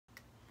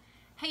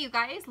Hey you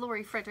guys,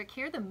 Lori Frederick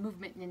here, the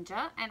Movement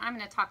Ninja, and I'm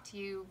going to talk to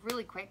you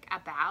really quick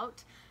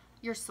about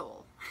your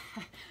sole.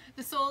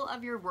 The sole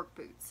of your work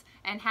boots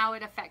and how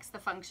it affects the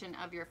function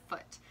of your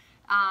foot.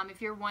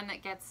 If you're one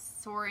that gets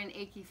sore and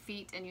achy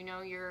feet and you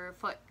know your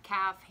foot,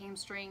 calf,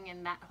 hamstring,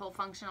 and that whole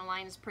functional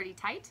line is pretty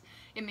tight,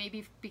 it may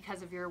be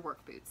because of your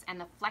work boots and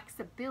the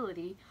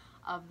flexibility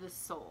of the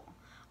sole.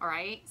 All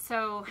right,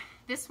 so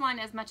this one,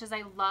 as much as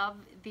I love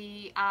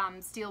the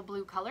steel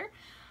blue color,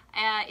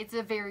 it's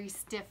a very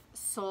stiff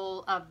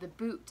sole of the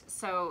boot.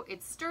 So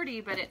it's sturdy,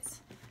 but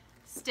it's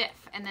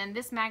stiff. And then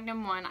this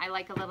Magnum one I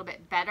like a little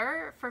bit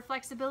better for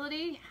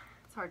flexibility.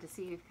 It's hard to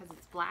see because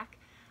it's black.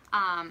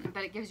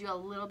 But it gives you a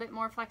little bit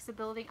more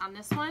flexibility on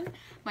this one.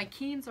 My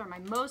Keens are my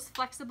most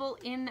flexible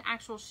in the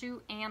actual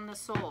shoe and the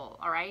sole,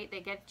 all right?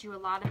 They get you a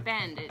lot of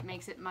bend. It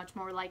makes it much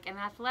more like an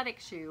athletic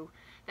shoe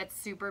that's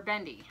super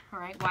bendy, all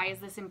right? Why is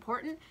this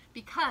important?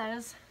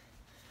 Because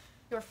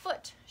your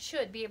foot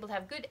should be able to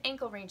have good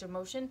ankle range of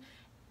motion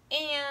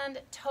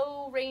and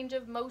toe range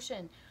of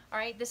motion. All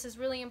right, this is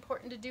really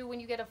important to do when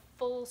you get a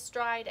full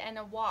stride and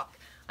a walk.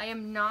 I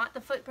am not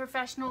the foot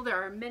professional. There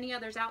are many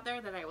others out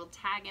there that I will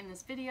tag in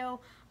this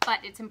video, but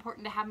it's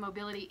important to have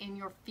mobility in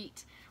your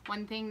feet.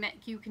 One thing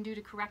that you can do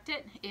to correct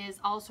it is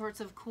all sorts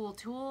of cool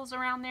tools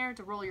around there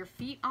to roll your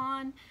feet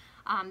on.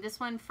 This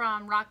one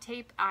from Rock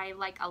Tape I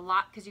like a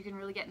lot because you can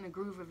really get in the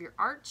groove of your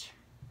arch.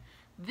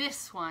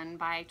 This one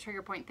by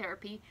Trigger Point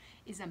Therapy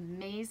is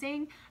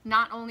amazing,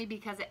 not only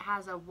because it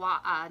has a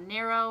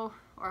narrow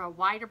or a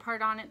wider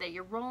part on it that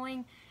you're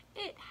rolling,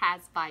 it has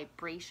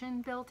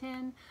vibration built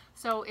in.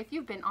 So if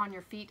you've been on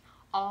your feet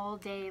all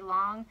day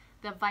long,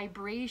 the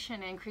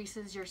vibration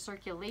increases your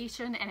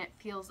circulation and it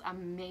feels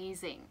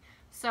amazing.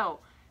 So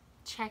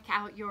check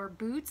out your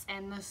boots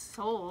and the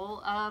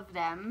sole of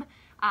them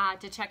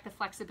to check the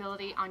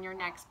flexibility on your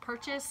next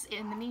purchase.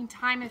 In the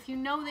meantime, if you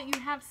know that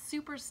you have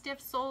super stiff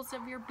soles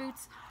of your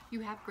boots, you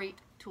have great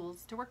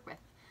tools to work with.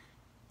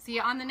 See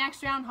you on the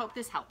next round. Hope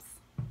this helps.